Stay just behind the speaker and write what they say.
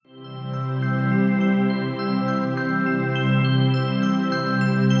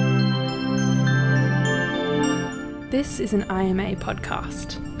This is an IMA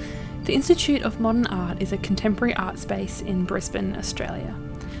podcast. The Institute of Modern Art is a contemporary art space in Brisbane, Australia.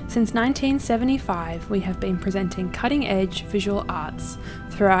 Since 1975, we have been presenting cutting-edge visual arts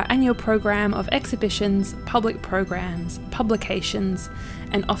through our annual program of exhibitions, public programs, publications,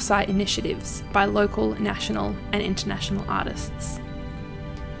 and off-site initiatives by local, national, and international artists.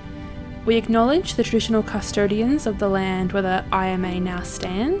 We acknowledge the traditional custodians of the land where the IMA now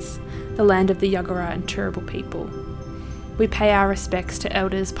stands, the land of the Yagara and Turrbal people. We pay our respects to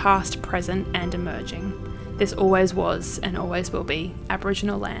elders past, present, and emerging. This always was and always will be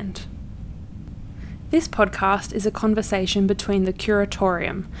Aboriginal land. This podcast is a conversation between the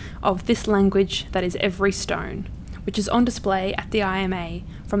curatorium of This Language That Is Every Stone, which is on display at the IMA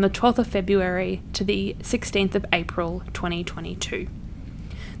from the 12th of February to the 16th of April 2022.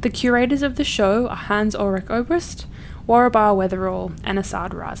 The curators of the show are Hans-Ulrich Obrist, Warrabar Weatherall, and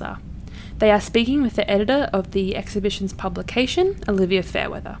Asad Raza. They are speaking with the editor of the exhibition's publication, Olivia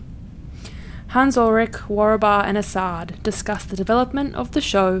Fairweather. Hans-Ulrich, Warrabar, and Asad discuss the development of the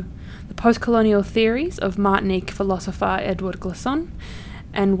show, the post-colonial theories of Martinique philosopher Edouard Glissant,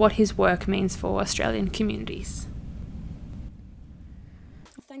 and what his work means for Australian communities.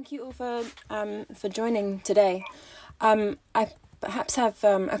 Thank you all for joining today. I perhaps have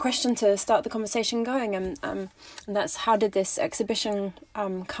a question to start the conversation going, and that's, how did this exhibition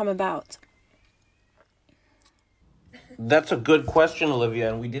come about? That's a good question,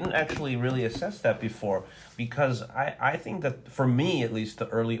 Olivia, and we didn't actually really assess that before, because I think that, for me at least, the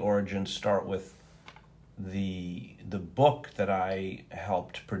early origins start with the book that I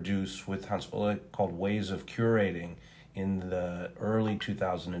helped produce with Hans-Ulrich called Ways of Curating in the early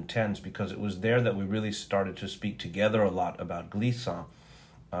 2010s, because it was there that we really started to speak together a lot about Glissant,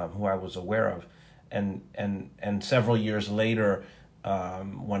 who I was aware of, and several years later,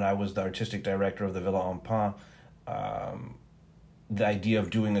 when I was the artistic director of the Villa en Pin, the idea of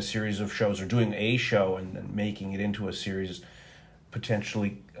doing a series of shows, or doing a show and making it into a series,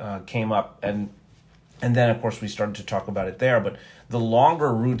 potentially came up, and then of course we started to talk about it there. But the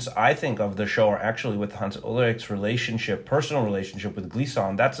longer roots, I think, of the show are actually with Hans Ulrich's personal relationship with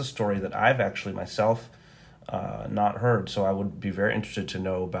Glissant. That's a story that I've actually myself not heard, so I would be very interested to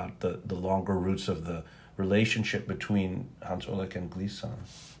know about the longer roots of the relationship between Hans Ulrich and Glissant.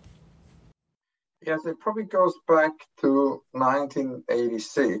 Yes, it probably goes back to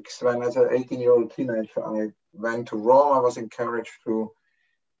 1986, when as an 18-year-old teenager I went to Rome. I was encouraged to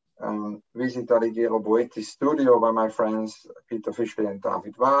visit Alighiero Boetti's studio by my friends Peter Fischli and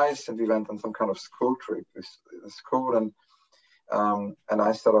David Weiss, and we went on some kind of school trip with the school, and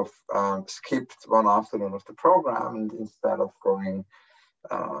I sort of skipped one afternoon of the program, and instead of going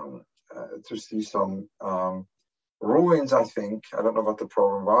to see some ruins, I think, I don't know what the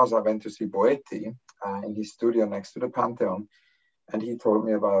program was, I went to see Boetti in his studio next to the Pantheon, and he told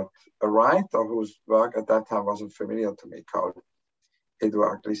me about a writer whose work at that time wasn't familiar to me, called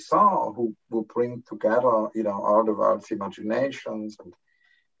Edouard Glissant, who would bring together, all the world's imaginations and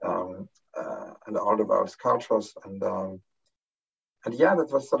all the world's cultures, and yeah,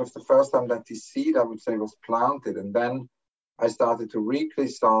 that was sort of the first time that this seed, I would say, was planted. And then I started to read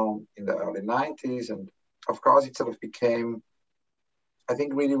Glissant in the early 90s, and of course it sort of became, I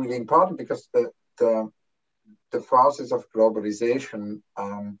think, really, really important, because the forces of globalization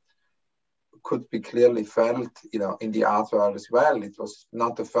could be clearly felt, in the art world as well. It was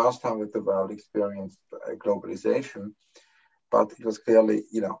not the first time that the world experienced globalization, but it was clearly,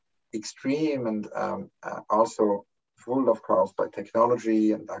 extreme, and also full, of course, by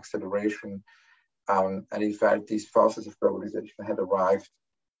technology and acceleration. And in fact, these forces of globalization had arrived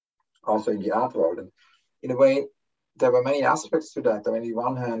also in the art world. And in a way, there were many aspects to that. I mean,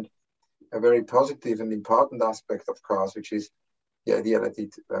 on one hand, a very positive and important aspect, of course, which is the idea that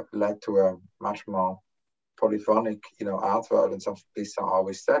it led to a much more polyphonic, art world, and something Glissant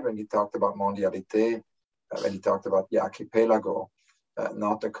always said when he talked about mondialité, when he talked about the archipelago,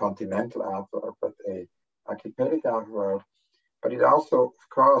 not a continental art world, but a archipelago art world. But it also, of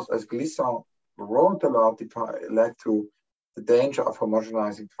course, as Glissant wrote a lot, it led to the danger of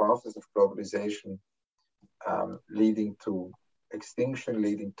homogenizing forces of globalization, leading to extinction,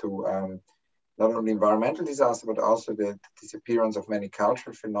 leading to not only environmental disaster, but also the disappearance of many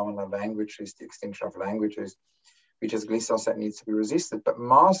cultural phenomena, languages, the extinction of languages, which, as Glissant said, needs to be resisted. But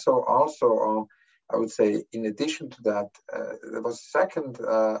more so also, I would say, in addition to that, there was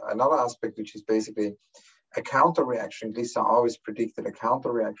another aspect, which is basically a counter-reaction. Glissant always predicted a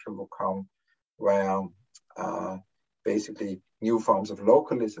counter-reaction will come, where basically new forms of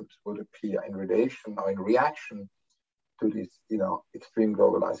localism would appear in relation or in reaction to these, extreme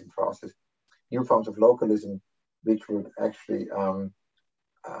globalizing forces. New forms of localism which would actually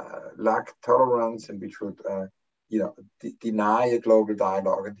lack tolerance and which would, deny a global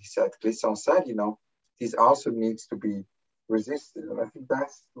dialogue. And Glissant said, this also needs to be resisted. And I think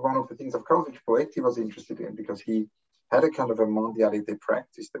that's one of the things, of course, which Boetti was interested in, because he had a kind of a mondialité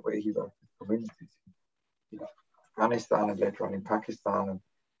practice, the way he worked with communities in Afghanistan and later on in Pakistan, and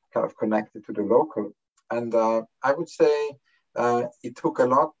kind of connected to the local. And I would say it took a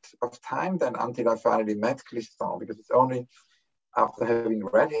lot of time then until I finally met Glissant, because it's only after having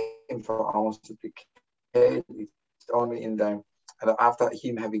read him for almost a decade, it's only after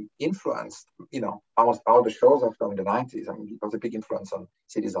him having influenced, almost all the shows I've done in the 90s. I mean, he was a big influence on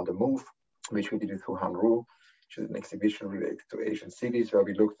Cities on the Move, which we did with Hu Han Ru, which is an exhibition related to Asian cities, where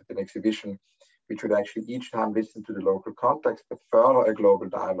we looked at an exhibition which would actually each time listen to the local context, but further a global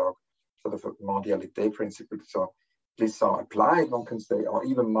dialogue, sort of a mondialité principle. So Glissant applied, one can say, or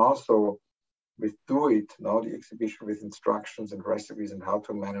even more so with Do It, the exhibition with instructions and recipes and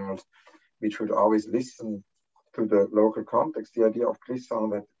how-to manuals, which would always listen to the local context. The idea of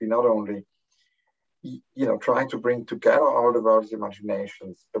Glissant that we not only, try to bring together all the world's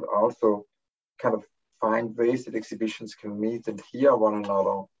imaginations, but also kind of find ways that exhibitions can meet and hear one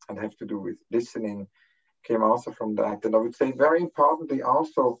another and have to do with listening, came also from that. And I would say very importantly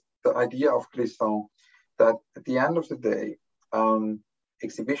also the idea of Glissant that at the end of the day,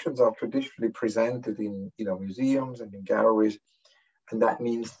 exhibitions are traditionally presented in museums and in galleries, and that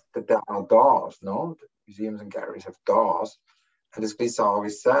means that there are doors. Museums and galleries have doors, and as Glissant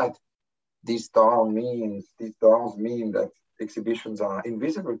always said, these doors mean that exhibitions are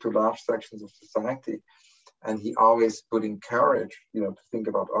invisible to large sections of society, and he always would encourage to think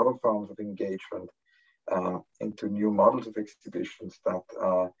about other forms of engagement into new models of exhibitions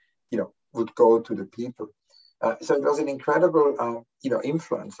that would go to the people. So it was an incredible,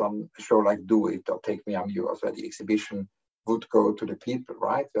 influence on a show like Do It or Take Me, I'm Yours, where the exhibition would go to the people,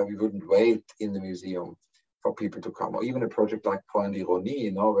 right? Where we wouldn't wait in the museum for people to come. Or even a project like Point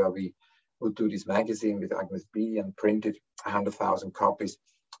d'Ironie, where we would do this magazine with Agnes B and print it 100,000 copies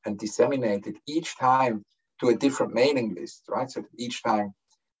and disseminate it each time to a different mailing list, right? So each time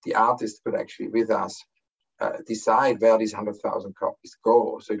the artist could actually, with us, decide where these 100,000 copies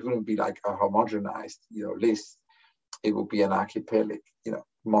go. So it wouldn't be like a homogenized, list. It would be an archipelagic,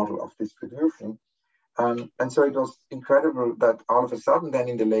 model of distribution. And so it was incredible that all of a sudden, then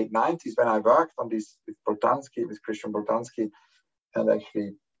in the late 90s, when I worked on this with Boltanski, with Christian Boltanski, and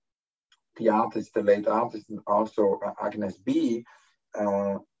actually the late artist, and also Agnes B,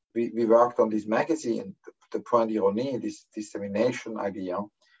 we worked on this magazine, the Point d'Ironie, this dissemination idea.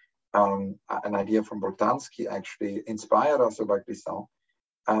 An idea from Boltanski actually inspired us by Glissant.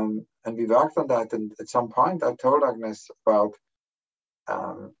 And we worked on that. And at some point, I told Agnes about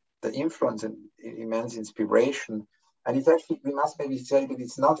the influence and immense inspiration. And it's actually, we must maybe say that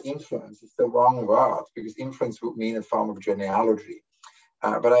it's not influence, it's the wrong word, because influence would mean a form of genealogy.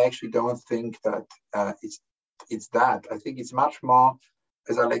 But I actually don't think that it's that. I think it's much more,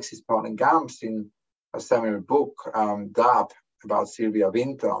 as Alexis Pauling-Gams in a seminal book, Dab, about Sylvia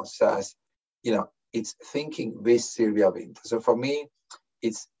Wynter says, it's thinking with Sylvia Wynter. So for me,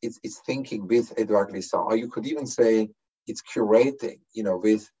 it's thinking with Edouard Glissant, or you could even say it's curating,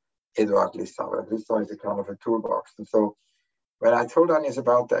 with Edouard Glissant. Glissant is a kind of a toolbox. And so when I told Agnes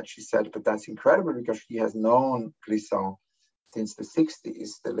about that, she said, but that's incredible because she has known Glissant since the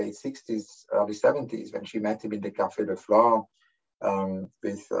 60s, the late 60s, early 70s, when she met him in the Café de Flore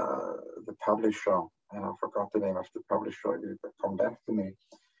with the publisher. And I forgot the name of the publisher, it will come back to me.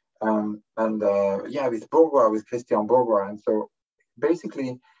 With Bourgois, with Christian Bourgois. And so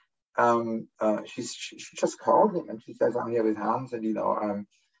basically, she just called him and she says, I'm here with Hans, and,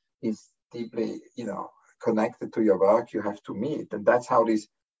 he's deeply, connected to your work, you have to meet. And that's how this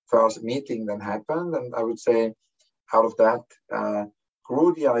first meeting then happened. And I would say out of that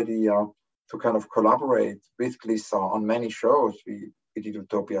grew the idea to kind of collaborate with Glissant on many shows. We did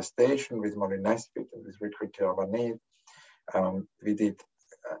Utopia Station with Maureen Nesbitt and with Richard Tiravanet. We did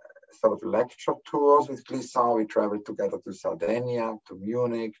sort of lecture tours with Glissant. We traveled together to Sardinia, to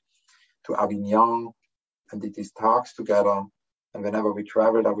Munich, to Avignon, and did these talks together. And whenever we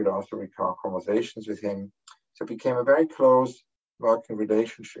traveled, I would also record conversations with him. So it became a very close working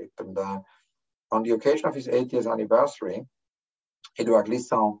relationship. And on the occasion of his 80th anniversary, Edouard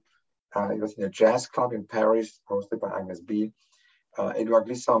Glissant, it was in a jazz club in Paris, hosted by Agnes B. Edouard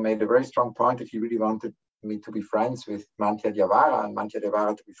Glissant made a very strong point that he really wanted me to be friends with Mantia Diawara and Mantia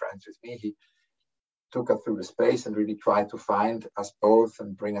Diawara to be friends with me. He took us through the space and really tried to find us both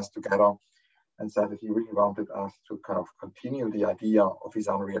and bring us together, and said that he really wanted us to kind of continue the idea of his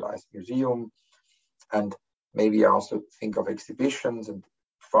unrealized museum. And maybe also think of exhibitions and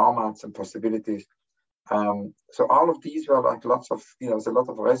formats and possibilities. So all of these were like lots of, there's a lot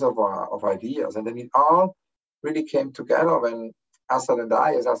of reservoir of ideas. And then it all really came together when Assad and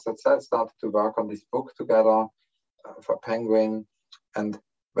I, as Assad said, started to work on this book together for Penguin, and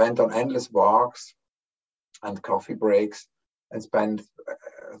went on endless walks and coffee breaks and spent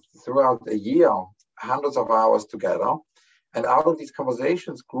throughout a year hundreds of hours together. And out of these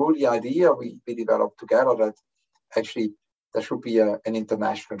conversations grew the idea we developed together that actually there should be an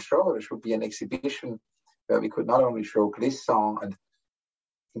international show, there should be an exhibition where we could not only show Glissant and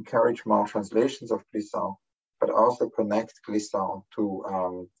encourage more translations of Glissant, but also connect Glissant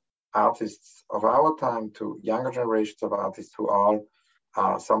to artists of our time, to younger generations of artists who all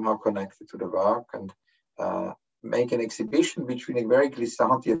are somehow connected to the work, and make an exhibition which, in a very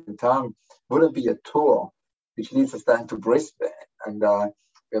Glissantian term, wouldn't be a tour, which leads us then to Brisbane. And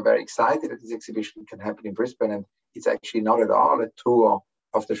we're very excited that this exhibition can happen in Brisbane. And it's actually not at all a tour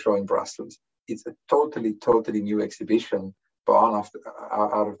of the show in Brussels. It's a totally, totally new exhibition born out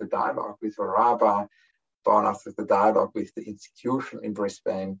of the dialogue with Waraba, born out of the dialogue with the institution in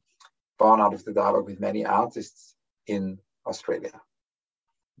Brisbane, born out of the dialogue with many artists in Australia.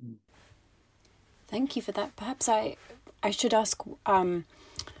 Thank you for that. Perhaps I should ask,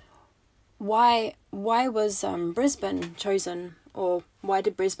 why was Brisbane chosen, or why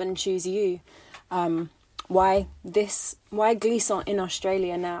did Brisbane choose you? Why Glissant in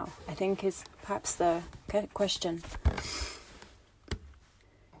Australia now, I think, is perhaps the question.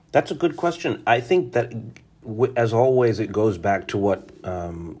 That's a good question. I think that, as always, it goes back to what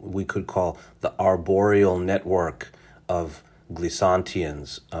we could call the arboreal network of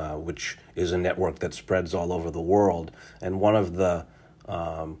Glissantians, which is a network that spreads all over the world. And one of the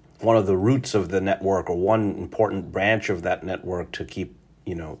roots of the network, or one important branch of that network, to keep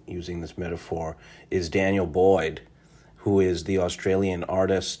using this metaphor, is Daniel Boyd, who is the Australian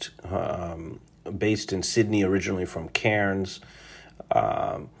artist based in Sydney, originally from Cairns,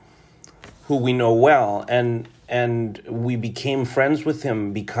 who we know well, and we became friends with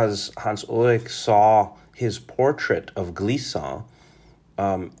him because Hans Ulrich saw his portrait of Glissant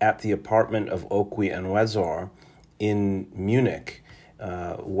at the apartment of Oqui and Wezor in Munich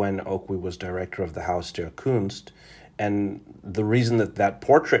when Oqui was director of the Haus der Kunst. And the reason that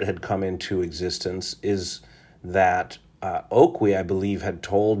portrait had come into existence is that Oqui, I believe, had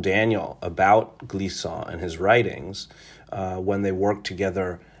told Daniel about Glissant and his writings when they worked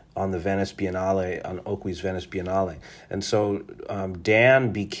together on the Venice Biennale, on Oqui's Venice Biennale. And so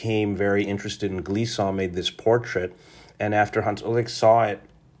Dan became very interested in Glissant, made this portrait, and after Hans Ulrich saw it,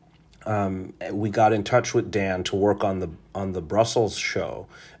 we got in touch with Dan to work on the Brussels show,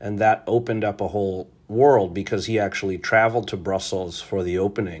 and that opened up a whole world because he actually traveled to Brussels for the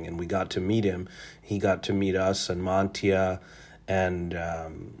opening, and we got to meet him. He got to meet us and Mantia and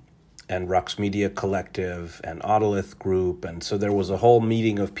Rux Media Collective and Autolith Group. And so there was a whole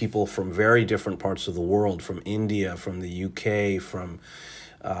meeting of people from very different parts of the world, from India, from the UK, from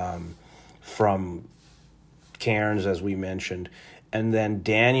Cairns, as we mentioned. And then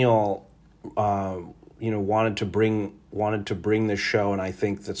Daniel, wanted to bring the show, and I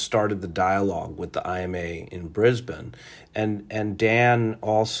think that started the dialogue with the IMA in Brisbane. And Dan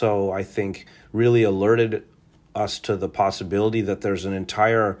also, I think, really alerted us to the possibility that there's an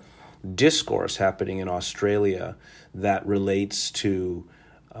entire discourse happening in Australia that relates to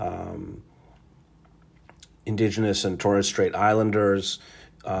Indigenous and Torres Strait Islanders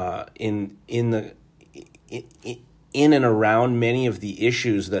in and around many of the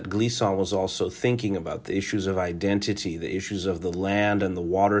issues that Glissant was also thinking about, the issues of identity, the issues of the land and the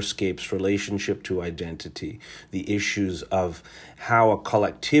waterscape's relationship to identity, the issues of how a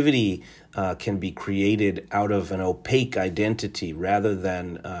collectivity can be created out of an opaque identity rather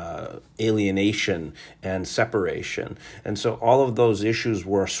than alienation and separation. And so all of those issues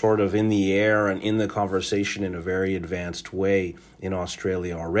were sort of in the air and in the conversation in a very advanced way in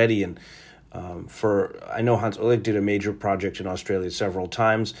Australia already. And I know Hans Ulrich did a major project in Australia several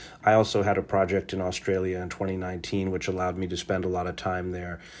times. I also had a project in Australia in 2019, which allowed me to spend a lot of time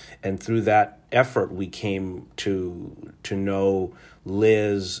there. And through that effort, we came to know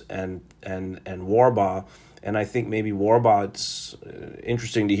Liz and Warba. And I think maybe Warba, it's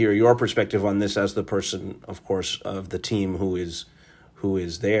interesting to hear your perspective on this as the person, of course, of the team who is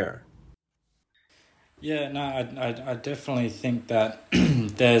there. Yeah, no, I definitely think that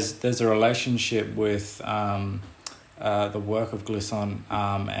there's a relationship with the work of Glissant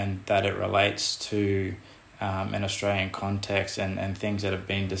and that it relates to an Australian context and things that have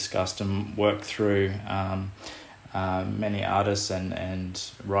been discussed and worked through many artists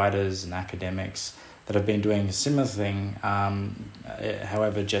and writers and academics that have been doing a similar thing,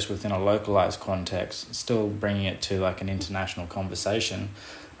 however, just within a localized context, still bringing it to like an international conversation,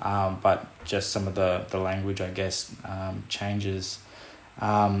 but just some of the language, I guess, changes.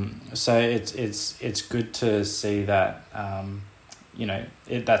 So it's good to see that,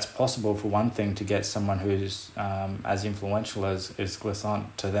 that's possible for one thing, to get someone who's as influential as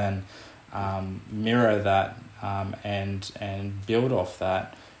Glissant to then mirror that and build off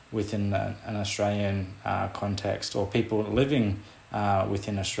that within an Australian context, or people living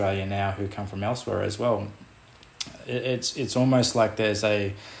within Australia now who come from elsewhere as well. It's almost like there's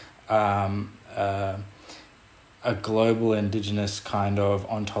a global Indigenous kind of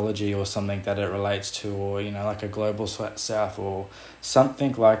ontology or something that it relates to, or like a global South or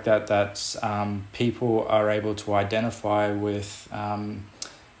something like that. That's people are able to identify with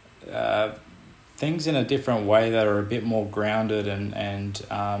things in a different way that are a bit more grounded and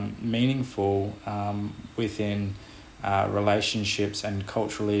meaningful within relationships and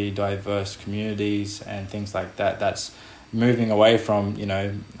culturally diverse communities and things like that. That's moving away from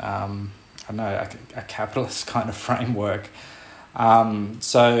a capitalist kind of framework.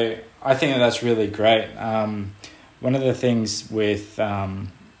 So I think that's really great. One of the things with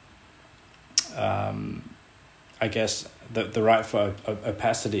I guess the right for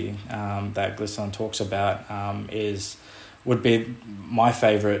opacity that Glissant talks about would be my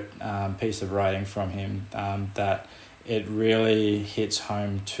favorite piece of writing from him, that it really hits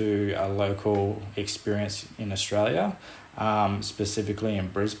home to a local experience in Australia, specifically in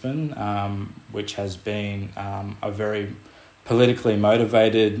Brisbane, which has been a very politically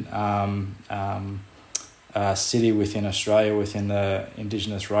motivated city within Australia, within the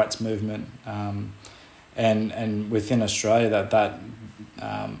Indigenous rights movement, and within Australia that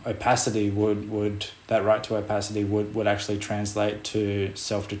opacity would that right to opacity would actually translate to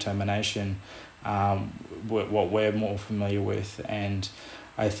self-determination, what we're more familiar with. And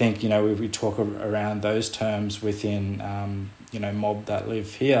I think we talk around those terms within mob that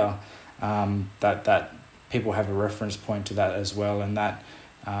live here, that people have a reference point to that as well, and that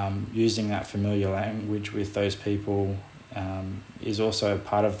using that familiar language with those people is also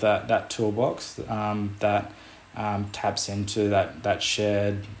part of that toolbox that taps into that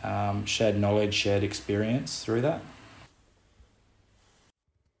shared knowledge, shared experience through that.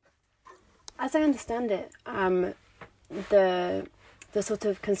 As I understand it, the sort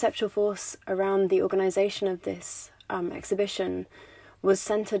of conceptual force around the organisation of this exhibition was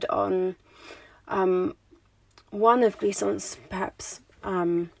centred on one of Glissant's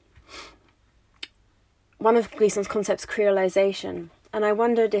concepts, creolisation, and I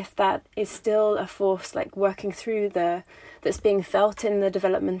wondered if that is still a force like working through that's being felt in the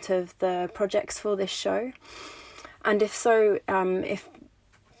development of the projects for this show, and if so, if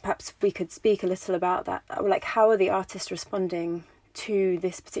perhaps we could speak a little about that, like how are the artists responding to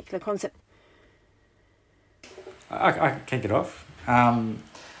this particular concept? I can kick it off. I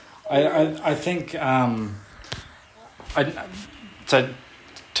think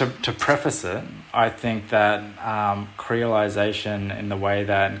to preface it, I think that creolisation in the way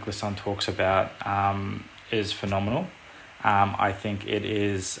that Glissant talks about is phenomenal. I think it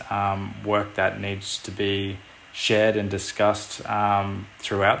is work that needs to be shared and discussed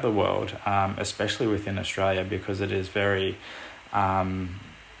throughout the world, especially within Australia, because it is very,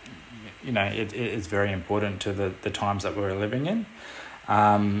 it is very important to the times that we're living in,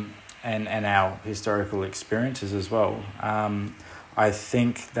 and our historical experiences as well. I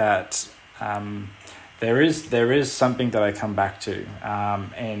think that there is something that I come back to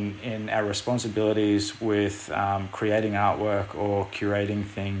in our responsibilities with creating artwork or curating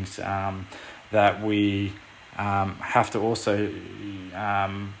things, that we have to also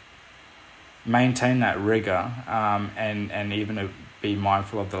maintain that rigour and even be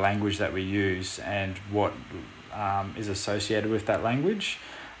mindful of the language that we use and what is associated with that language.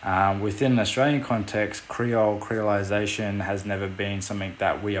 Within an Australian context, creolisation has never been something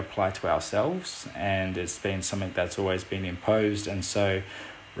that we apply to ourselves, and it's been something that's always been imposed. And so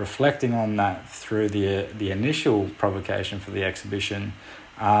reflecting on that through the initial provocation for the exhibition,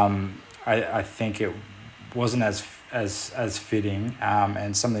 I think it wasn't as fitting,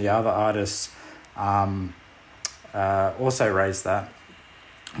 and some of the other artists also raised that.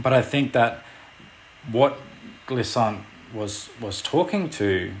 But I think that what Glissant was talking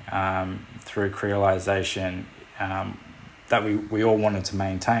to through creolisation, that we all wanted to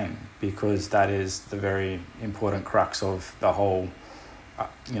maintain, because that is the very important crux of the whole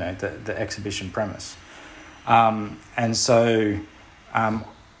the exhibition premise, and so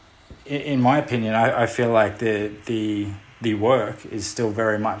in my opinion, I feel like the the work is still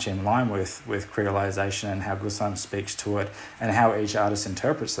very much in line with creolization and how Glissant speaks to it and how each artist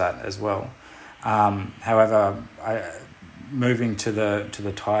interprets that as well. However, moving to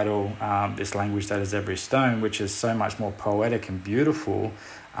the title, This Language That Is Every Stone, which is so much more poetic and beautiful,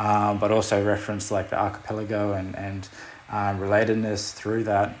 but also reference like the archipelago and relatedness through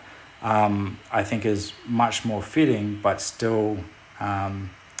that, I think is much more fitting, but still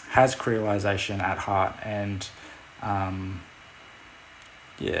has creolization at heart. And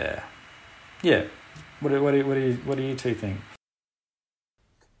yeah. What do you two think?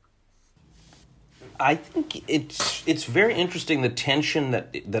 I think it's very interesting, the tension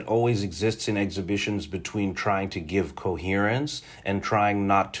that always exists in exhibitions between trying to give coherence and trying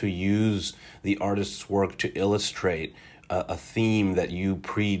not to use the artist's work to illustrate a theme that you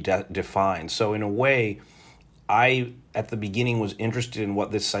predefine. So in a way, I, at the beginning, was interested in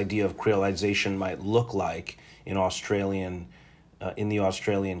what this idea of creolization might look like in the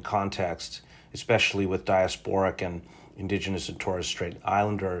Australian context, especially with diasporic and Indigenous and Torres Strait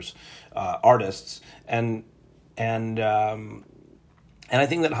Islanders artists, and I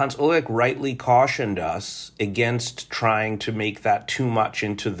think that Hans Ulrich rightly cautioned us against trying to make that too much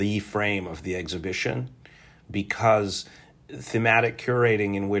into the frame of the exhibition, because thematic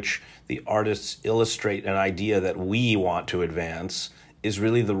curating in which the artists illustrate an idea that we want to advance is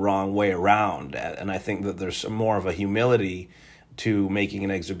really the wrong way around. And I think that there's more of a humility to making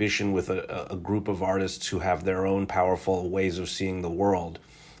an exhibition with a group of artists who have their own powerful ways of seeing the world.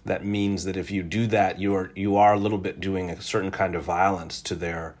 That means that if you do that, you are a little bit doing a certain kind of violence to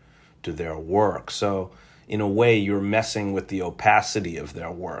their work. So in a way, you're messing with the opacity of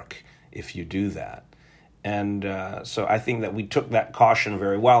their work if you do that. And so I think that we took that caution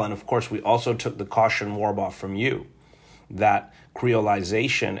very well. And of course, we also took the caution, Warbaugh, from you, that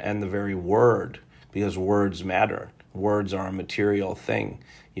creolization and the very word, because words matter. Words are a material thing.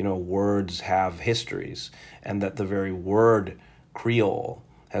 Words have histories, and that the very word Creole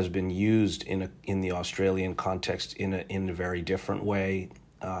has been used in the Australian context in a very different way,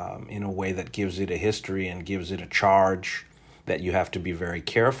 in a way that gives it a history and gives it a charge that you have to be very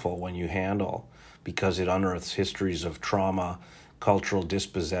careful when you handle, because it unearths histories of trauma, cultural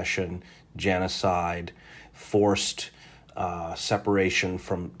dispossession, genocide, forced separation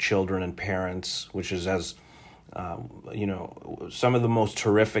from children and parents, which is some of the most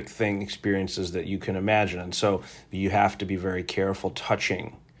horrific experiences that you can imagine. And so you have to be very careful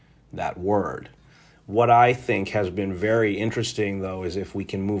touching that word. What I think has been very interesting, though, is if we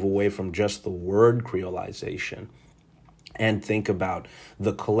can move away from just the word creolization and think about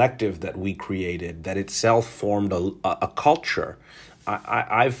the collective that we created, that itself formed a culture.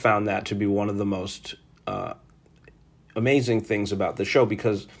 I've found that to be one of the most amazing things about the show,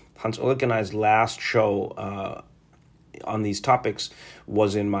 because Hans Ulrich and I's last show on these topics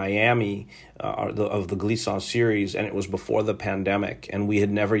was in Miami of the Glissant series, and it was before the pandemic, and we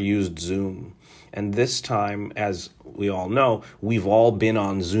had never used Zoom. And this time, as we all know, we've all been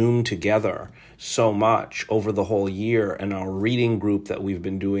on Zoom together so much over the whole year, and our reading group that we've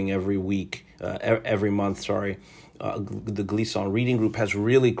been doing every month, the Glissant reading group has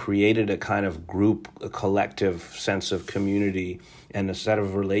really created a kind of group, a collective sense of community and a set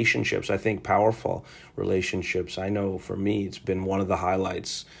of relationships, I think powerful relationships. I know for me, it's been one of the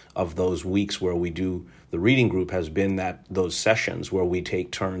highlights of those weeks where we do the reading group has been those sessions where we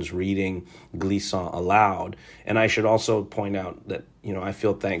take turns reading Glissant aloud. And I should also point out that, I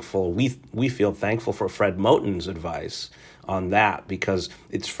feel thankful, we feel thankful for Fred Moten's advice on that, because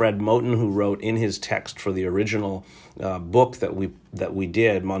it's Fred Moten who wrote in his text for the original book that we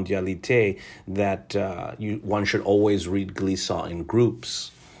did, Mondialité, that one should always read Glissant in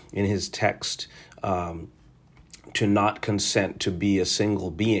groups. In his text, to not consent to be a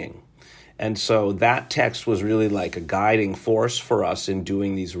single being. And so that text was really like a guiding force for us in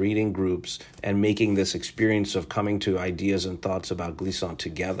doing these reading groups and making this experience of coming to ideas and thoughts about Glissant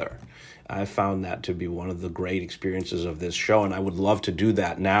together. I found that to be one of the great experiences of this show, and I would love to do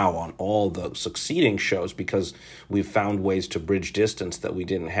that now on all the succeeding shows, because we've found ways to bridge distance that we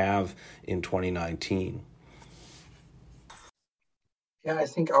didn't have in 2019. Yeah, I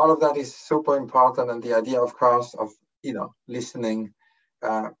think all of that is super important, and the idea, of course, of listening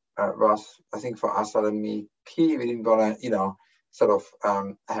was, I think, for Assad and me, key. We didn't want to,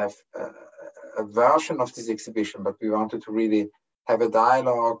 have a version of this exhibition, but we wanted to really have a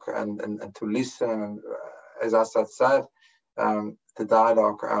dialogue and to listen. And as Assad said, the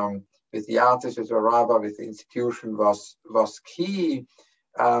dialogue with the artists, with Warbaugh, with the institution was key.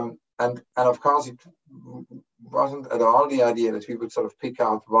 And of course, it wasn't at all the idea that we would sort of pick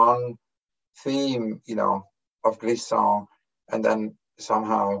out one theme, of Glissant and then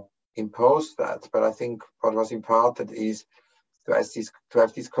somehow impose that. But I think what was important is to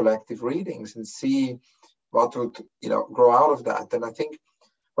have these collective readings and see what would grow out of that. And I think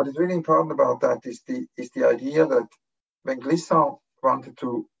what is really important about that is the idea that when Glissant wanted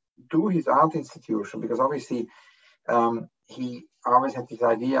to do his art institution, because obviously he always had this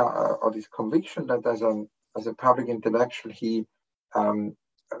idea or this conviction that as a public intellectual he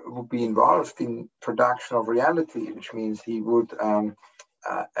would be involved in production of reality, which means he would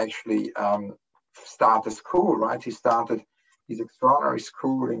actually start a school, right? He started his extraordinary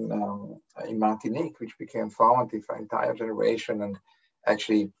school in Martinique, which became formative for an entire generation and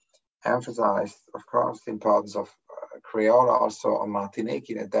actually emphasized, of course, the importance of Creole also on Martinique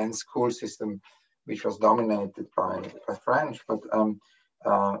in a dense school system, which was dominated by French, but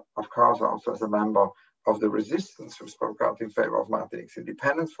of course also as a member of the resistance who spoke out in favor of Martinique's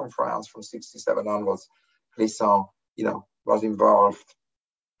independence from France from 1967 onwards. Glissant, was involved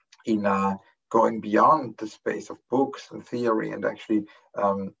in going beyond the space of books and theory and actually,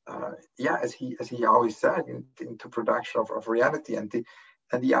 as he always said, into production of reality. And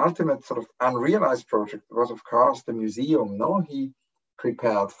the ultimate sort of unrealized project was, of course, the museum. He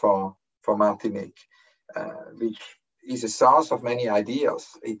prepared for Martinique, which is a source of many ideas.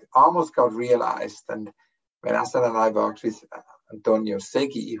 It almost got realized. And when Hassan and I worked with Antonio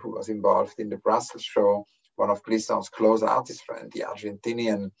Segui, who was involved in the Brussels show, one of Glissant's close artist friends, the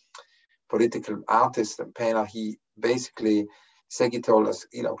Argentinian political artist and painter, Segui told us,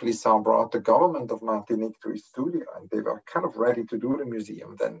 Glissant brought the government of Martinique to his studio and they were kind of ready to do the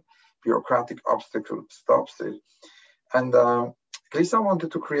museum. Then bureaucratic obstacle stops it. And Glissant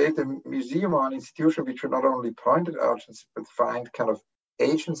wanted to create a museum or an institution which would not only point at urgency, but find kind of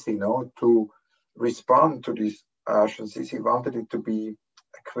agency, to respond to these urgencies. He wanted it to be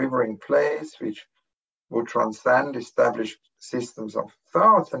a quivering place which would transcend established systems of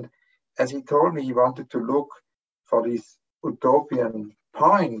thoughts. And as he told me, he wanted to look for this utopian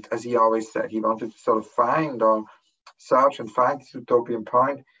point, as he always said. He wanted to sort of find or search and find this utopian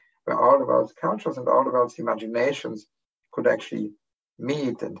point where all the world's cultures and all the world's imaginations could actually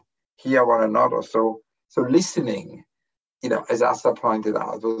meet and hear one another. So listening, as Asa pointed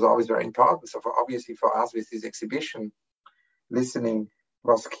out, was always very important. So obviously for us with this exhibition, listening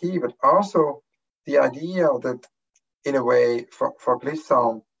was key, but also the idea that in a way for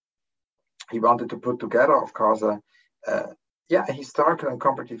Glissant, he wanted to put together, of course, a historical and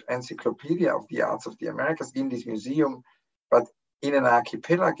comparative encyclopedia of the arts of the Americas in this museum, but in an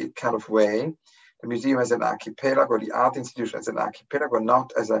archipelagic kind of way. The museum as an archipelago, the art institution as an archipelago,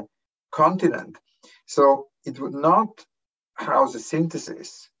 not as a continent. So it would not house a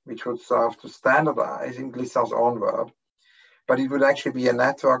synthesis, which would serve to standardize, in Glissant's own word, but it would actually be a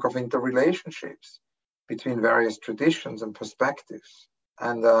network of interrelationships between various traditions and perspectives.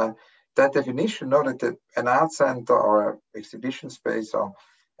 And that definition, that an art center or an exhibition space, or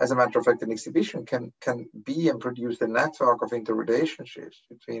as a matter of fact, an exhibition can be and produce a network of interrelationships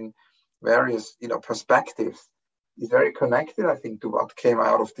between various perspectives, is very connected, I think, to what came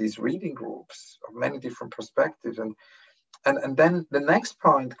out of these reading groups of many different perspectives. And then the next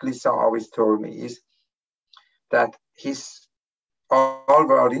point Glissant always told me is that his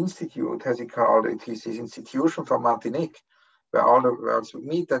All-World Institute, as he called it, his institution for Martinique, where all the worlds would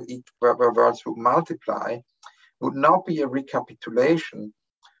meet, where worlds would multiply, would not be a recapitulation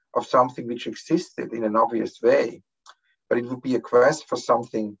of something which existed in an obvious way, but it would be a quest for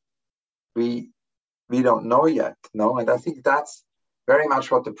something we don't know yet. And I think that's very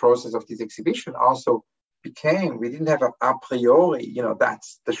much what the process of this exhibition also became. We didn't have a priori,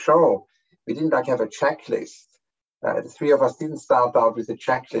 that's the show. We didn't have a checklist. The three of us didn't start out with a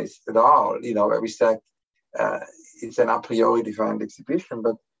checklist at all, where we said it's an a priori defined exhibition,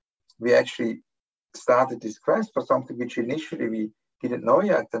 but we actually started this quest for something which initially we didn't know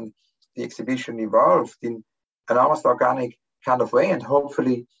yet. And the exhibition evolved in an almost organic kind of way. And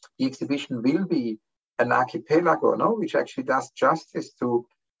hopefully the exhibition will be an archipelago, which actually does justice to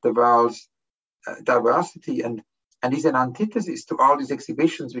the world's diversity and is an antithesis to all these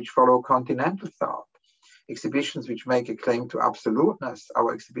exhibitions which follow continental thought, exhibitions which make a claim to absoluteness.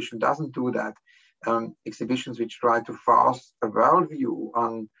 Our exhibition doesn't do that. Exhibitions which try to force a worldview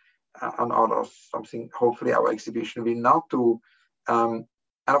on others, something hopefully our exhibition will not do. And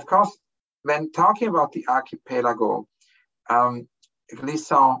of course, when talking about the archipelago,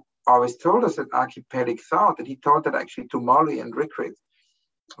 Glissant always told us that archipelagic thought, that he taught that actually to Molly and Rickrit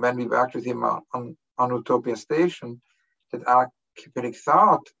when we worked with him on Utopia Station, that archipelagic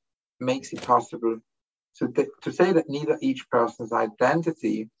thought makes it possible to say that neither each person's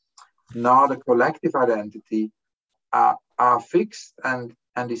identity now the collective identity are fixed and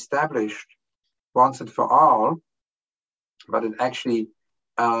established once and for all, but it actually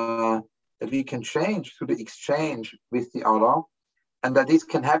that we can change through the exchange with the other, and that this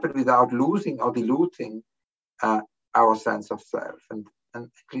can happen without losing or diluting our sense of self. And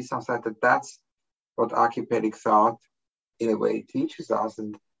Glissant said that that's what archipelic thought, in a way, teaches us.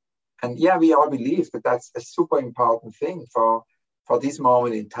 And yeah, we all believe that that's a super important thing for this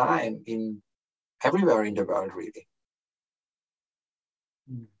moment in time, in everywhere in the world, really.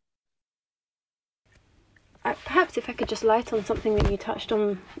 Perhaps if I could just light on something that you touched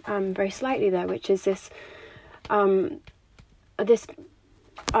on very slightly there, which is this, you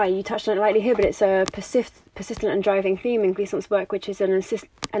touched on it lightly here, but it's a persistent and driving theme in Glissant's work, which is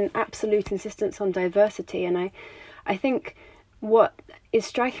an absolute insistence on diversity. And I think what is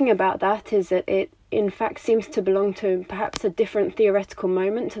striking about that is that it, in fact, seems to belong to perhaps a different theoretical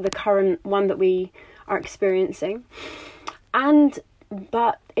moment to the current one that we are experiencing.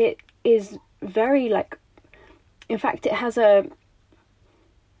 But it is very in fact, it has a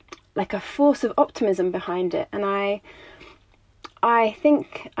force of optimism behind it. And I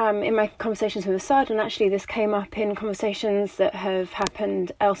think in my conversations with Assad, and actually this came up in conversations that have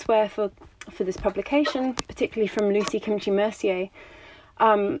happened elsewhere for this publication, particularly from Lucy Kimchi-Mercier,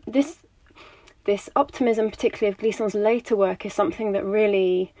 this optimism, particularly of Glissant's later work, is something that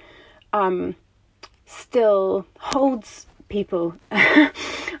really still holds people.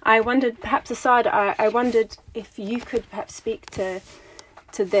 I wondered, perhaps Assad, I wondered if you could perhaps speak to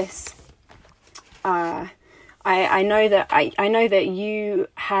this. I know that you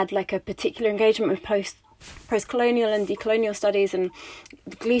had a particular engagement with post-colonial and decolonial studies, and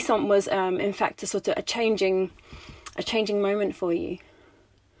Glissant was in fact a changing moment for you.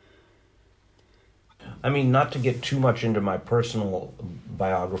 I mean, not to get too much into my personal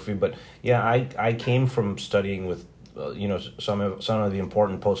biography, but yeah, I came from studying with some of the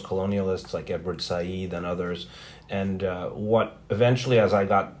important post-colonialists like Edward Said and others, and what eventually, as I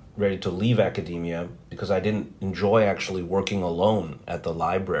got ready to leave academia, because I didn't enjoy actually working alone at the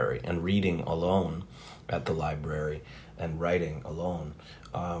library and reading alone at the library and writing alone,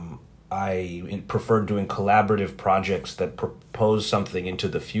 I preferred doing collaborative projects that propose something into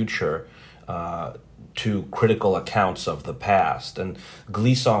the future to critical accounts of the past. And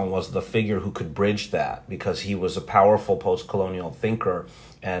Glissant was the figure who could bridge that, because he was a powerful post-colonial thinker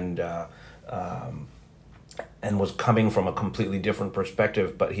and was coming from a completely different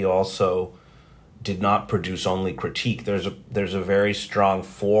perspective, but he also did not produce only critique. There's a very strong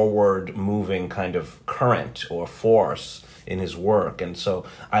forward-moving kind of current or force in his work, and so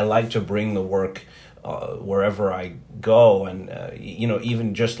I like to bring the work wherever I go. And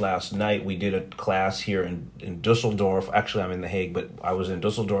even just last night we did a class here in Dusseldorf. Actually, I'm in The Hague, but I was in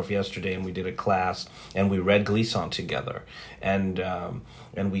Dusseldorf yesterday, and we did a class and we read Glissant together, and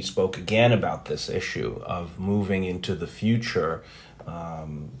we spoke again about this issue of moving into the future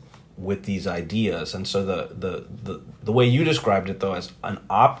with these ideas. And so the way you described it, though, as an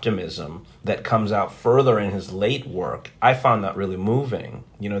optimism that comes out further in his late work, I found that really moving.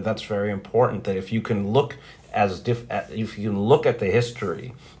 That's very important, that if you can look if you can look at the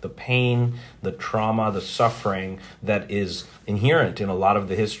history, the pain, the trauma, the suffering that is inherent in a lot of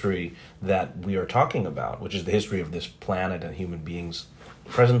the history that we are talking about, which is the history of this planet and human beings'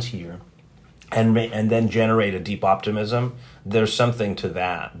 presence here, and then generate a deep optimism, there's something to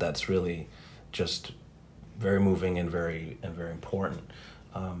that that's really just very moving and very important.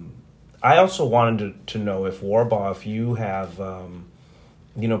 I also wanted to know if Warbaugh, if you have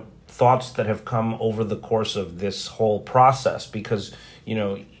thoughts that have come over the course of this whole process, because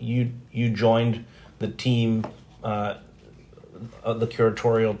you joined the team, the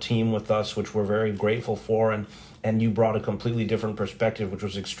curatorial team with us, which we're very grateful for, and you brought a completely different perspective, which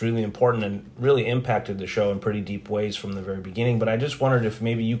was extremely important and really impacted the show in pretty deep ways from the very beginning. But I just wondered if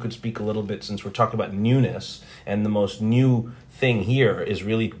maybe you could speak a little bit, since we're talking about newness, and the most new thing here is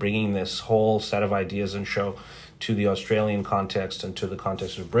really bringing this whole set of ideas and show to the Australian context and to the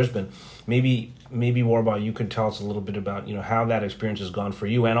context of Brisbane. Maybe Warbaugh, you could tell us a little bit about how that experience has gone for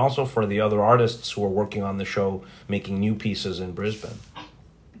you, and also for the other artists who are working on the show, making new pieces in Brisbane.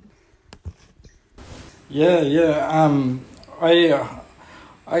 I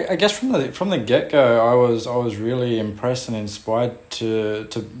guess from the get-go, I was really impressed and inspired to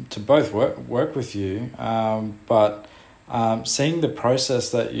both work with you, but seeing the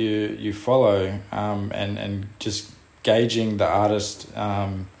process that you follow, and just gauging the artist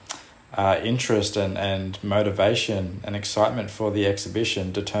interest and motivation and excitement for the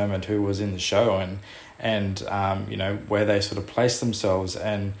exhibition determined who was in the show and where they sort of placed themselves.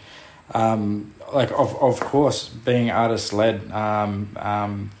 And like of course, being artist led in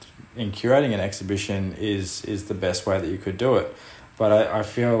curating an exhibition is the best way that you could do it. But I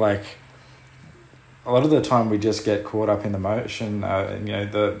feel like a lot of the time we just get caught up in the motion,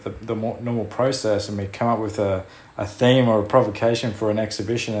 the more normal process, and we come up with a theme or a provocation for an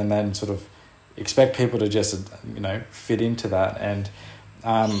exhibition, and then sort of expect people to just fit into that. And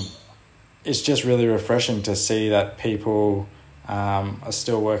it's just really refreshing to see that people are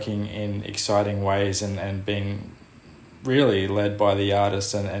still working in exciting ways and being really led by the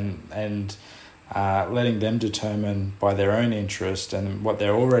artists and letting them determine by their own interest and what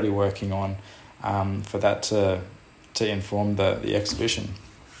they're already working on, for that to inform the exhibition.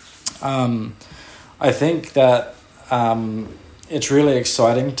 I think that it's really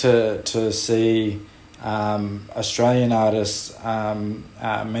exciting to see Australian artists,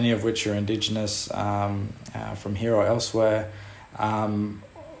 many of which are Indigenous, from here or elsewhere, in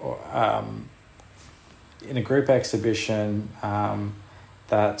a group exhibition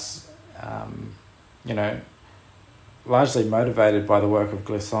that's largely motivated by the work of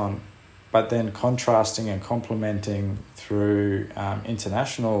Glissant, but then contrasting and complementing through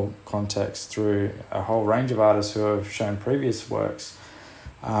international context through a whole range of artists who have shown previous works,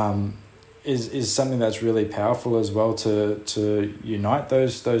 is something that's really powerful as well to unite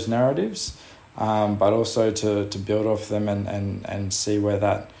those narratives, but also to build off them and see where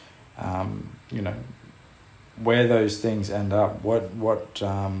that where those things end up, what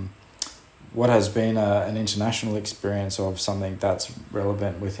has been an international experience of something that's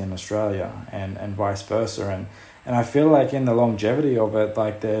relevant within Australia and vice versa. And I feel like in the longevity of it,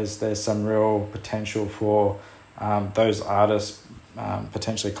 like there's some real potential for those artists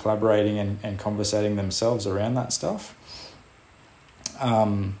potentially collaborating and conversating themselves around that stuff.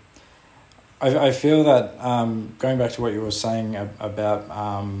 I feel that going back to what you were saying about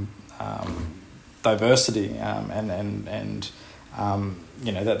diversity and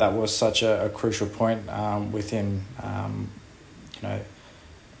that was such a crucial point within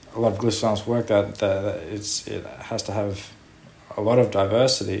a lot of Glissant's work that it has to have a lot of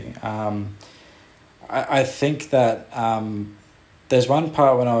diversity. I think that there's one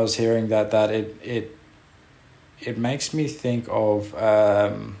part when I was hearing that it makes me think of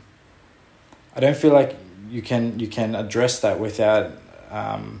I don't feel like you can address that without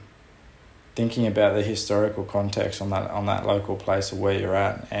thinking about the historical context on that local place of where you're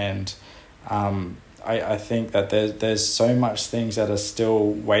at. And I think that there's so much things that are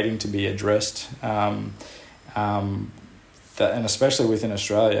still waiting to be addressed, that, and especially within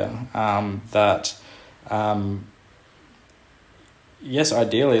Australia, that yes,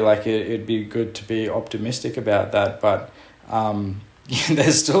 ideally, like it'd be good to be optimistic about that, but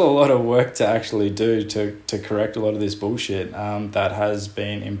there's still a lot of work to actually do to correct a lot of this bullshit that has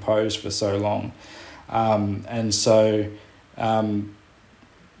been imposed for so long. And so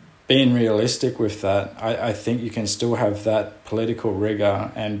being realistic with that, I think you can still have that political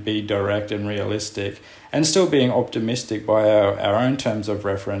rigor and be direct and realistic and still being optimistic by our own terms of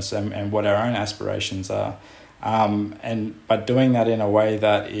reference and what our own aspirations are. But doing that in a way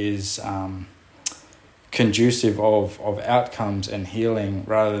that is conducive of outcomes and healing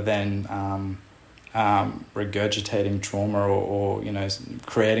rather than regurgitating trauma or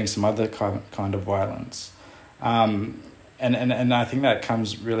creating some other kind of violence. And I think that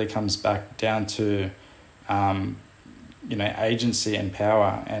comes back down to agency and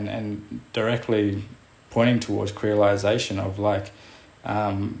power and directly pointing towards creolization of like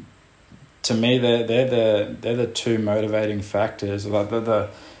to me they're the two motivating factors. Like the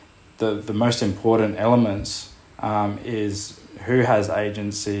most important elements is who has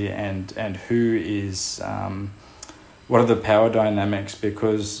agency and who is what are the power dynamics,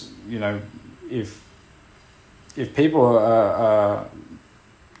 because if people are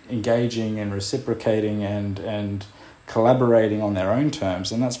engaging and reciprocating and collaborating on their own terms,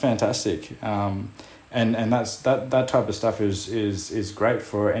 then that's fantastic. And that's that type of stuff is great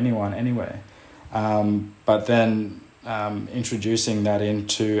for anyone anyway. But then introducing that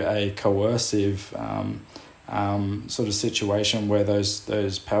into a coercive sort of situation where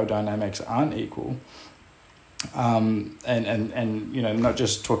those power dynamics aren't equal, and not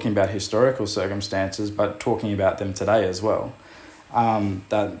just talking about historical circumstances, but talking about them today as well.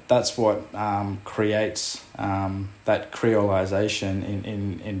 That's what creates that creolization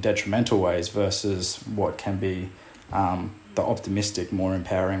in detrimental ways versus what can be the optimistic, more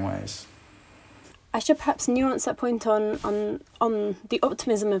empowering ways. I should perhaps nuance that point on the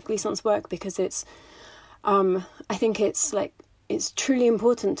optimism of Glissant's work, because it's I think it's truly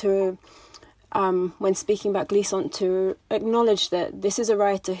important to when speaking about Glissant, to acknowledge that this is a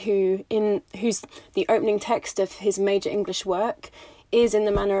writer whose the opening text of his major English work is, in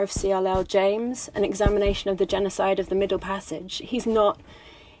the manner of C.L.L. James, an examination of the genocide of the Middle Passage.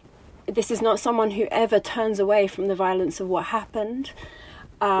 This is not someone who ever turns away from the violence of what happened,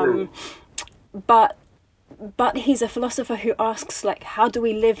 but he's a philosopher who asks, like, how do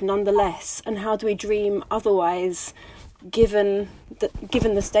we live nonetheless, and how do we dream otherwise, given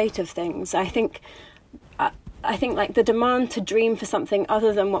the state of things. I think like the demand to dream for something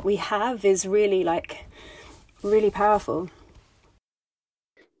other than what we have is really powerful.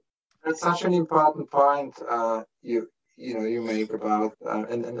 That's such an important point you make about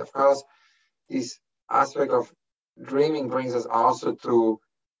and of course this aspect of dreaming brings us also to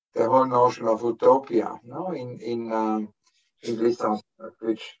the whole notion of utopia, in Glissant,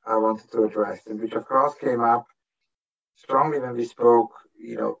 which I wanted to address, and which of course came up strongly when we spoke,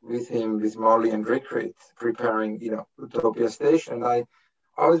 with him, with Molly and Rickrit, preparing, Utopia Station. And I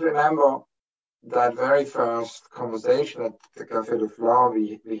always remember that very first conversation at the Café de Flore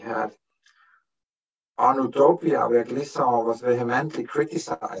we had on Utopia, where Glissant was vehemently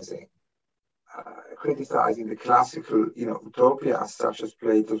criticizing the classical, utopias such as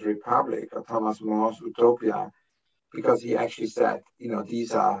Plato's Republic or Thomas More's Utopia, because he actually said,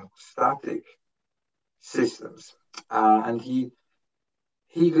 these are static systems. And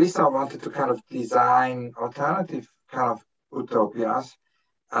Glissant wanted to kind of design alternative kind of utopias,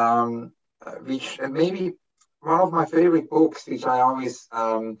 which, and maybe one of my favorite books, which I always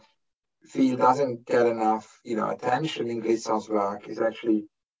feel doesn't get enough, attention in Glissant's work, is actually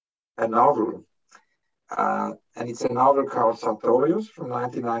a novel. And it's a novel called Sartorius from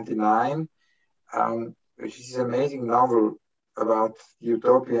 1999, which is an amazing novel about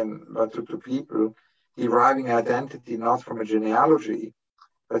utopian, about two people deriving identity not from a genealogy,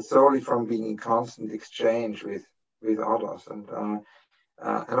 but solely from being in constant exchange with others. And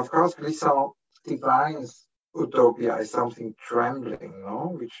of course, Glissant defines utopia as something trembling,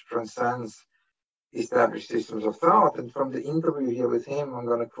 which transcends established systems of thought. And from the interview here with him, I'm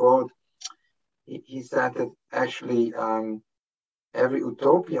going to quote, he said that actually every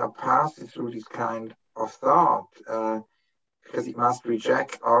utopia passes through this kind of thought, because it must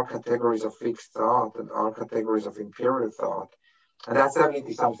reject all categories of fixed thought and all categories of imperial thought. And that's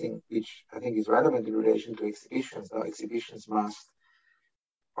definitely something which I think is relevant in relation to exhibitions. Now, exhibitions must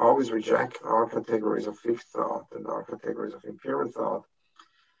always reject all categories of fixed thought and all categories of imperial thought.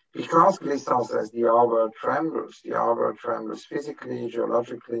 Because Glissant says the our world trembles physically,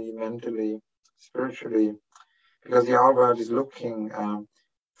 geologically, mentally, spiritually, because the our world is looking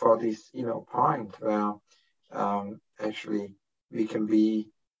for this, point where actually we can be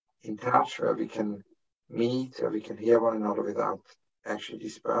in touch, where we can meet, where we can hear one another without actually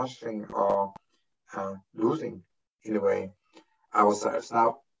dispersing or losing, in a way, ourselves.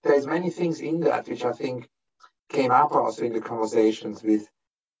 Now, there's many things in that which I think came up also in the conversations with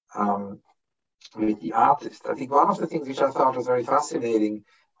the artist. I think one of the things which I thought was very fascinating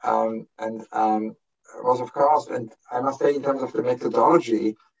was, of course, and I must say in terms of the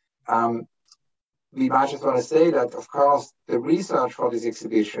methodology, we might just want to say that, of course, the research for this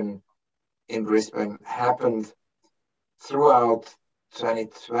exhibition in Brisbane happened throughout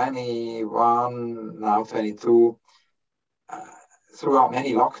 2021, now 22, throughout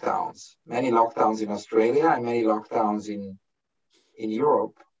many lockdowns in Australia and many lockdowns in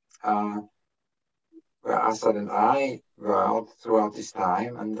Europe, where Assad and I were out throughout this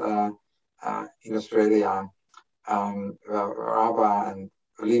time, and in Australia, Rabah and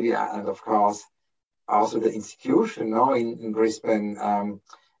Olivia, and of course, also the institution, in Brisbane,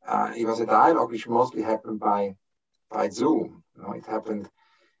 it was a dialogue which mostly happened by Zoom.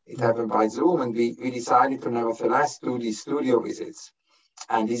 It happened by Zoom, and we decided to nevertheless do these studio visits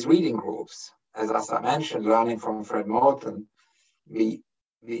and these reading groups. As I mentioned, learning from Fred Moten, we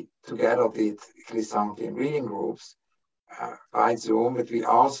together did Glissantian reading groups by Zoom, but we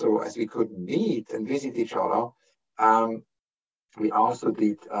also, as we couldn't meet and visit each other, we also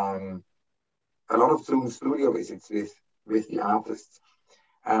did a lot of Zoom studio visits with the artists.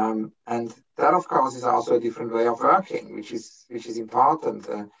 And that, of course, is also a different way of working, which is important,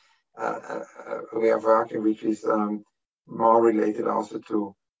 a way of working which is more related also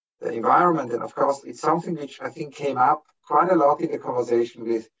to the environment. And of course, it's something which I think came up quite a lot in the conversation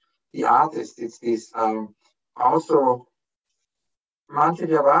with the artists. It's this also, Mantia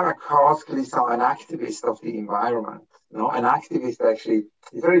Diawara calls Glissant an activist of the environment. An activist actually,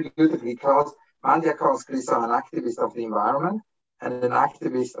 it's very beautifully calls, Mantia calls Glissant an activist of the environment and an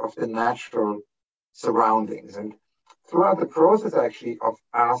activist of the natural surroundings. And throughout the process, actually, of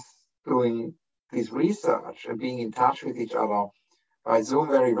us doing this research and being in touch with each other by Zoom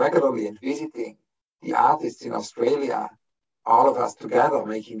very regularly and visiting the artists in Australia, all of us together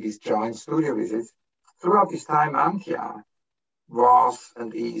making these joint studio visits. Throughout this time, Antia was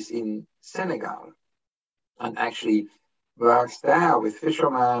and is in Senegal and actually works there with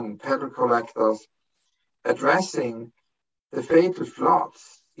fishermen and pebble collectors, addressing the fatal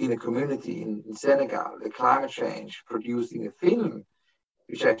floods in a community in Senegal, the climate change, producing a film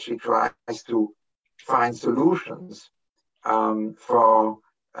which actually tries to find solutions for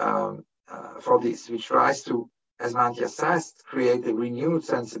this, which tries to, as Mantia says, create a renewed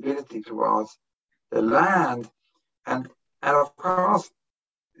sensibility towards the land, and of course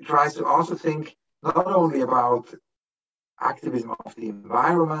tries to also think not only about activism of the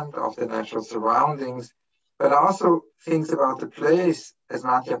environment, of the natural surroundings, but also thinks about the place, as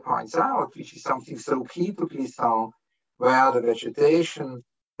Mantia points out, which is something so key to Clisson, where the vegetation,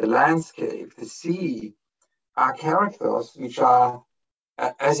 the landscape, the sea are characters which are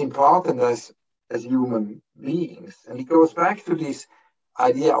as important as human beings. And it goes back to this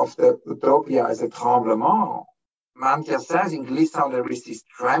idea of the utopia as a tremblement. Mantia says in Clisson there is this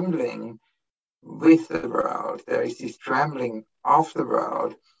trembling with the world, there is this trembling of the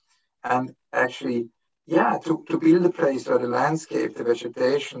world, and actually, to build a place where the landscape, the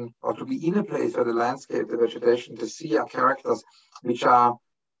vegetation, or to be in a place where the landscape, the vegetation, the sea are characters which are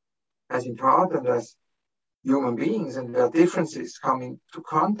as important as human beings, and their differences come into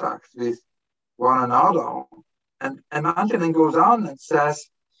contact with one another. And Mantia then goes on and says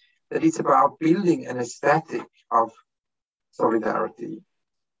that it's about building an aesthetic of solidarity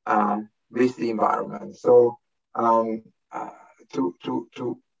with the environment. So to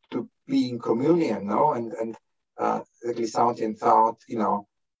be in communion, no, and the Glissanthian thought,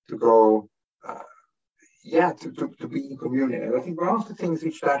 to go, to be in communion. And I think one of the things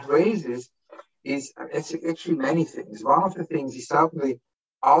which that raises is it's actually many things. One of the things is certainly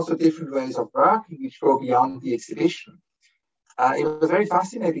also different ways of working which go beyond the exhibition. It was very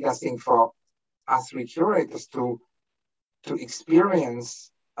fascinating, I think, for us three curators to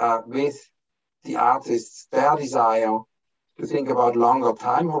experience with the artists their desire to think about longer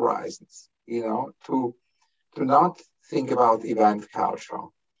time horizons, to not think about event culture.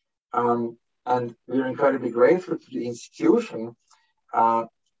 And we're incredibly grateful to the institution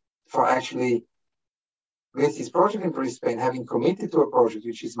for actually, with this project in Brisbane, having committed to a project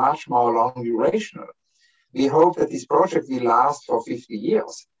which is much more long durational. We hope that this project will last for 50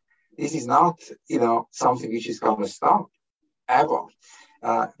 years. This is not, something which is going to stop ever,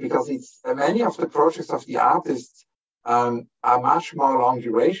 because it's many of the projects of the artists are much more long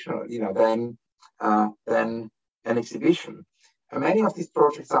durational, than an exhibition. And many of these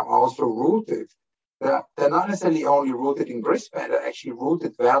projects are also rooted. They're not necessarily only rooted in Brisbane, they're actually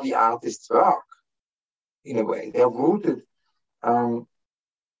rooted where the artists work, in a way. They're rooted, and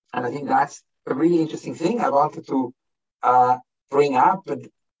I think that's a really interesting thing I wanted to bring up. But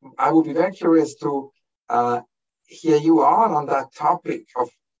I would be very curious to hear you on that topic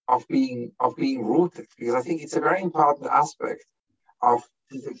of being rooted, because I think it's a very important aspect of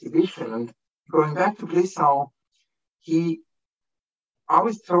this exhibition. And going back to Clisson, he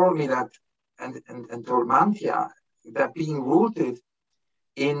always told me that, and told Mantia, that being rooted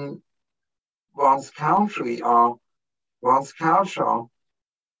in one's country or one's culture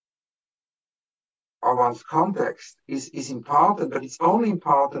or one's context is important, but it's only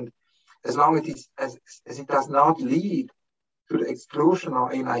important as long as it does not lead to the exclusion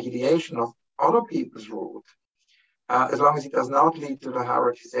or annihilation of other people's roots, as long as it does not lead to the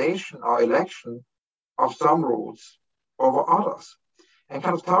hierarchization or election of some roots over others. And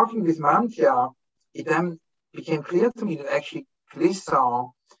kind of talking with Mantia, it then became clear to me that actually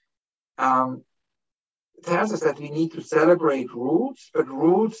Clisson tells us that we need to celebrate roots, but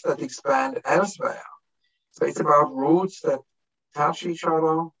roots that expand elsewhere. So it's about roots that touch each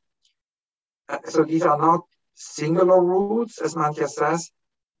other. So these are not singular roots, as Mantia says,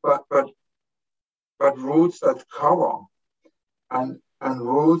 but roots that cover and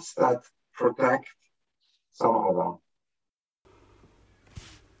roots that protect some other.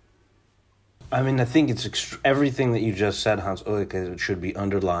 I mean, I think it's everything that you just said, Hans Ulrich, it should be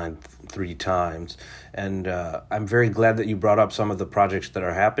underlined 3 times. And I'm very glad that you brought up some of the projects that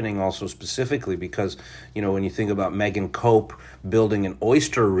are happening also specifically because, when you think about Megan Cope building an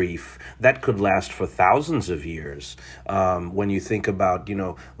oyster reef, that could last for thousands of years. When you think about,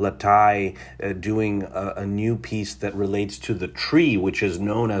 Latai doing a new piece that relates to the tree, which is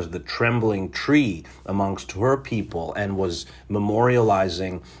known as the trembling tree amongst her people and was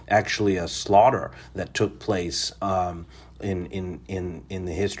memorializing actually a slaughter that took place in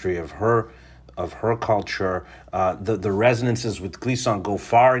the history of her of her culture. The resonances with Glissant go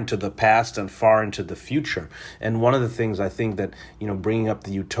far into the past and far into the future. And one of the things I think that, bringing up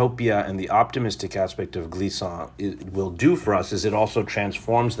the utopia and the optimistic aspect of Glissant will do for us is it also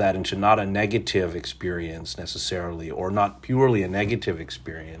transforms that into not a negative experience necessarily, or not purely a negative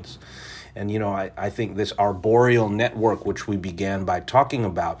experience. And, I think this arboreal network, which we began by talking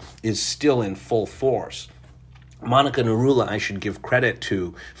about, is still in full force. Monica Narula, I should give credit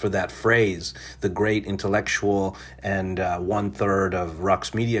to for that phrase, the great intellectual and 1/3 of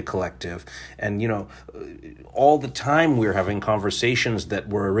Rux Media Collective. And, all the time we're having conversations that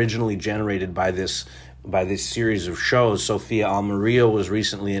were originally generated by this series of shows. Sophia Almeria was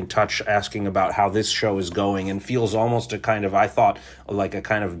recently in touch asking about how this show is going, and feels almost a kind of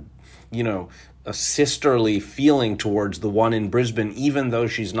a sisterly feeling towards the one in Brisbane, even though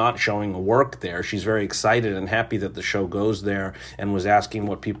she's not showing work there. She's very excited and happy that the show goes there, and was asking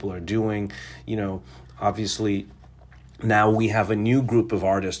what people are doing. Obviously now we have a new group of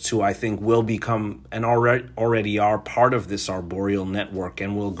artists who I think will become, and already are, part of this arboreal network,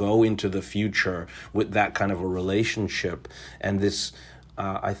 and will go into the future with that kind of a relationship. And this,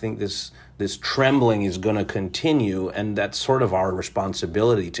 I think this trembling is going to continue, and that's sort of our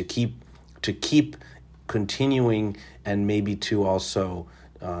responsibility to keep continuing, and maybe to also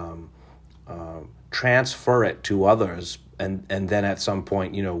transfer it to others, and then at some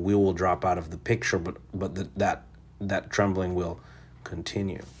point, we will drop out of the picture, but that trembling will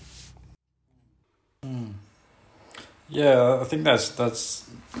continue. Yeah, I think that's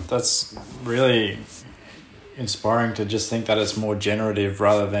really inspiring to just think that it's more generative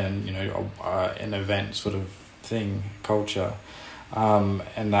rather than an event sort of thing, culture,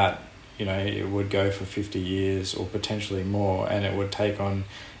 and that it would go for 50 years or potentially more, and it would take on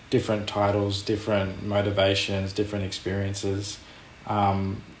different titles, different motivations, different experiences.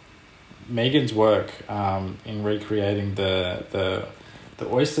 Megan's work in recreating the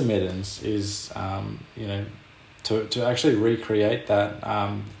oyster middens is to actually recreate that,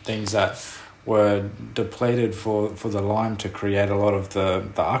 things that were depleted for the lime to create a lot of the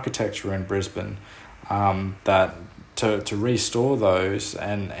architecture in Brisbane, that to restore those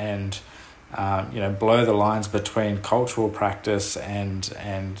and blur the lines between cultural practice and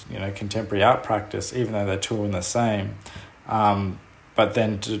contemporary art practice, even though they're two and the same. But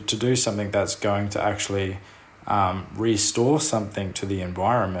then to do something that's going to actually restore something to the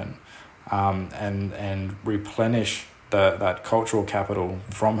environment, and replenish that cultural capital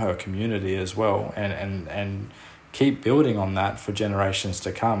from her community as well, and keep building on that for generations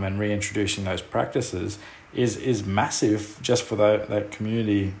to come, and reintroducing those practices is massive just for that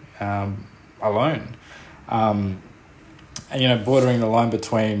community alone. Bordering the line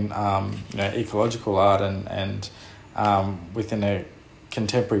between ecological art and within a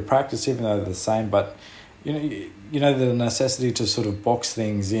contemporary practice, even though they're the same, but the necessity to sort of box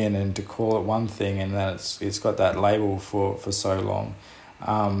things in and to call it one thing, and then it's got that label for so long,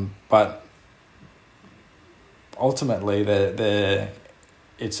 but ultimately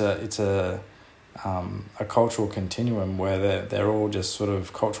it's a cultural continuum where they're all just sort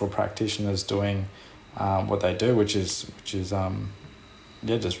of cultural practitioners doing what they do, which is just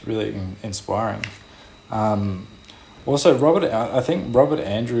really inspiring. Also, I think Robert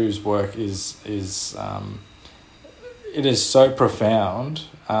Andrews' work is it is so profound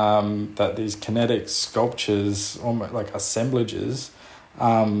that these kinetic sculptures, almost like assemblages,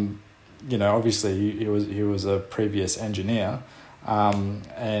 obviously he was a previous engineer,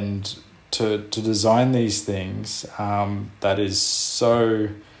 and to design these things, that is so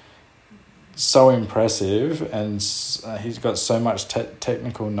impressive, and he's got so much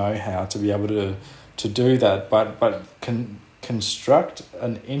technical know-how to be able to do that, but can construct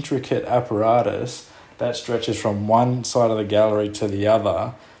an intricate apparatus that stretches from one side of the gallery to the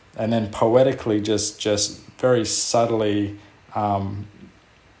other, and then poetically just very subtly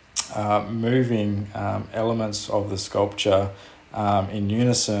moving elements of the sculpture in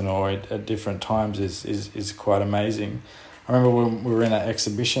unison or at different times is quite amazing. I remember when we were in an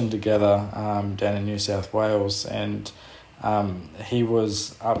exhibition together down in New South Wales, and he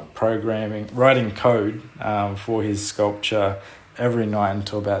was up writing code for his sculpture every night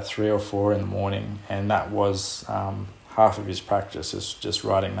until about 3 or 4 in the morning, and that was half of his practice, is just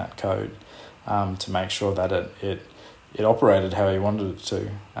writing that code to make sure that it operated how he wanted it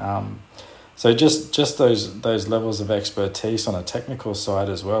to. So just those levels of expertise on a technical side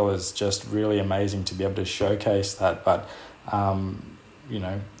as well is just really amazing to be able to showcase that. But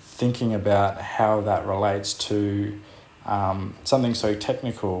thinking about how that relates to something so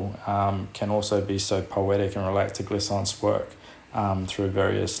technical can also be so poetic and relate to Glissant's work through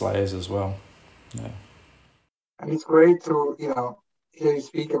various layers as well. Yeah. And it's great to, hear you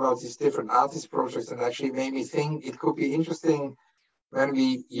speak about these different artist projects, and actually made me think it could be interesting when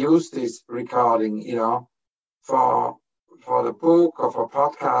we use this recording, for the book or for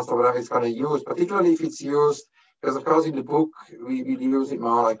podcast or whatever it's going to use, particularly if it's used, because of course in the book we will use it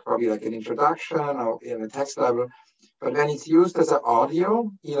more like probably like an introduction or in a text level, but when it's used as an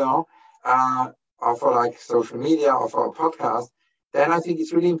audio, or for like social media or for a podcast, then I think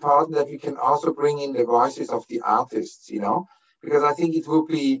it's really important that we can also bring in the voices of the artists, because I think it would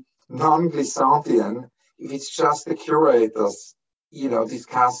be non-Glissantian if it's just the curators,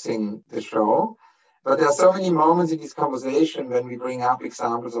 discussing the show. But there are so many moments in this conversation when we bring up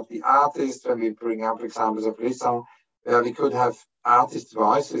examples of the artists, when we bring up examples of Glisson, where we could have artist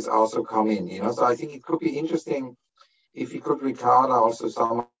voices also come in, So I think it could be interesting if we could record also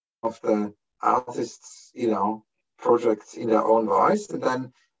some of the artists, projects in their own voice. And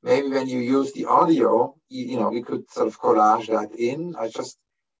then maybe when you use the audio, we could sort of collage that in.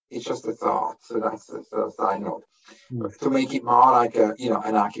 It's just a thought. So that's a side note. To make it more like an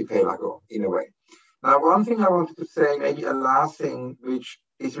archipelago in a way. Now, one thing I wanted to say, maybe a last thing, which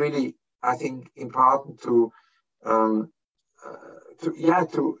is really, I think, important to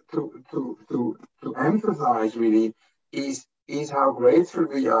emphasize really is how grateful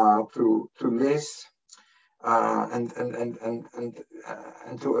we are to Liz and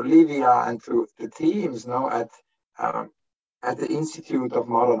to Olivia and to the teams at the Institute of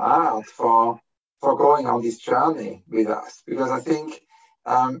Modern Art for going on this journey with us, because I think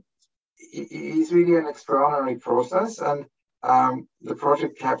it is really an extraordinary process, and the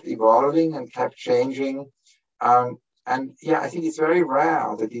project kept evolving and kept changing. I think it's very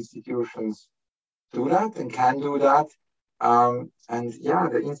rare that institutions do that and can do that.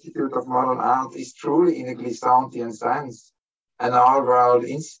 The Institute of Modern Art is truly, in a Glissantian sense, an all-world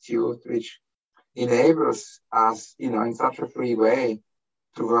institute which enables us, in such a free way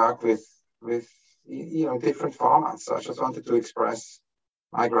to work with different formats. So I just wanted to express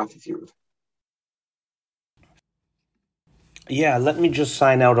my gratitude. Yeah, let me just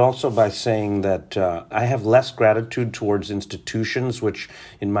sign out also by saying that I have less gratitude towards institutions, which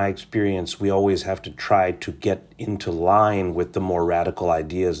in my experience, we always have to try to get into line with the more radical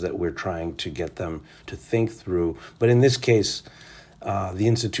ideas that we're trying to get them to think through. But in this case, the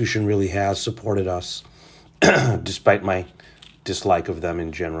institution really has supported us, despite my dislike of them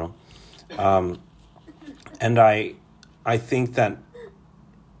in general. And I think that,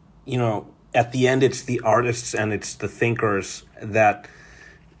 at the end, it's the artists and it's the thinkers that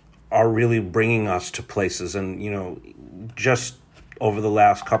are really bringing us to places. And, just over the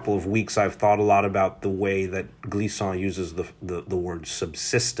last couple of weeks, I've thought a lot about the way that Glisson uses the word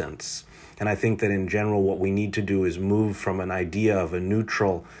subsistence. And I think that in general, what we need to do is move from an idea of a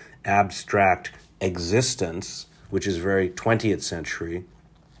neutral, abstract existence, which is very 20th century,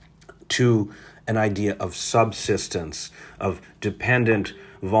 to an idea of subsistence, of dependent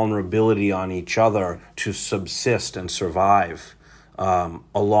vulnerability on each other to subsist and survive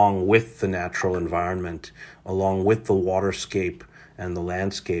along with the natural environment, along with the waterscape and the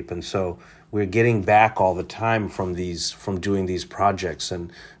landscape. And so we're getting back all the time from doing these projects,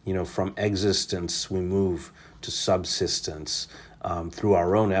 and from existence we move to subsistence through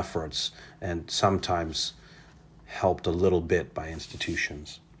our own efforts, and sometimes helped a little bit by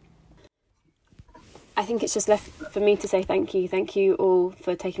institutions. I think it's just left for me to say thank you. Thank you all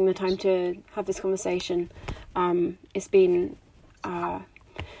for taking the time to have this conversation. It's been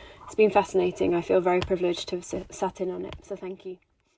fascinating. I feel very privileged to have sat in on it. So thank you.